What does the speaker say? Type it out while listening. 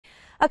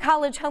A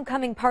college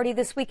homecoming party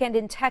this weekend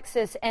in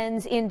Texas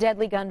ends in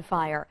deadly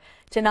gunfire.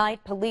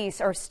 Tonight, police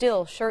are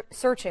still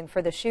searching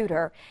for the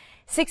shooter.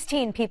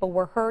 16 people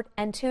were hurt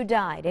and 2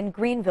 died in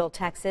Greenville,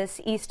 Texas,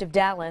 east of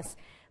Dallas.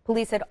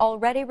 Police had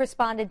already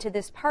responded to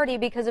this party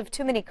because of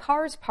too many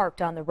cars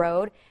parked on the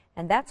road,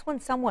 and that's when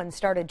someone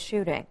started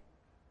shooting.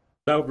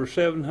 Over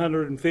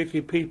 750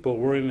 people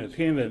were in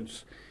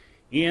attendance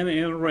in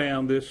and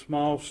around this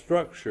small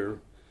structure,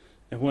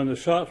 and when the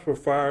shots were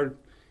fired,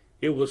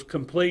 it was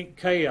complete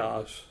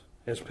chaos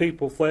as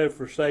people fled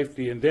for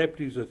safety and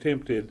deputies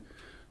attempted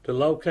to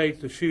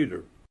locate the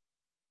shooter.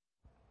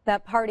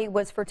 That party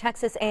was for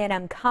Texas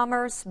A&M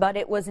Commerce, but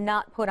it was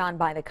not put on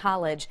by the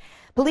college.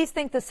 Police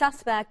think the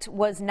suspect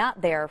was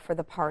not there for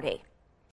the party.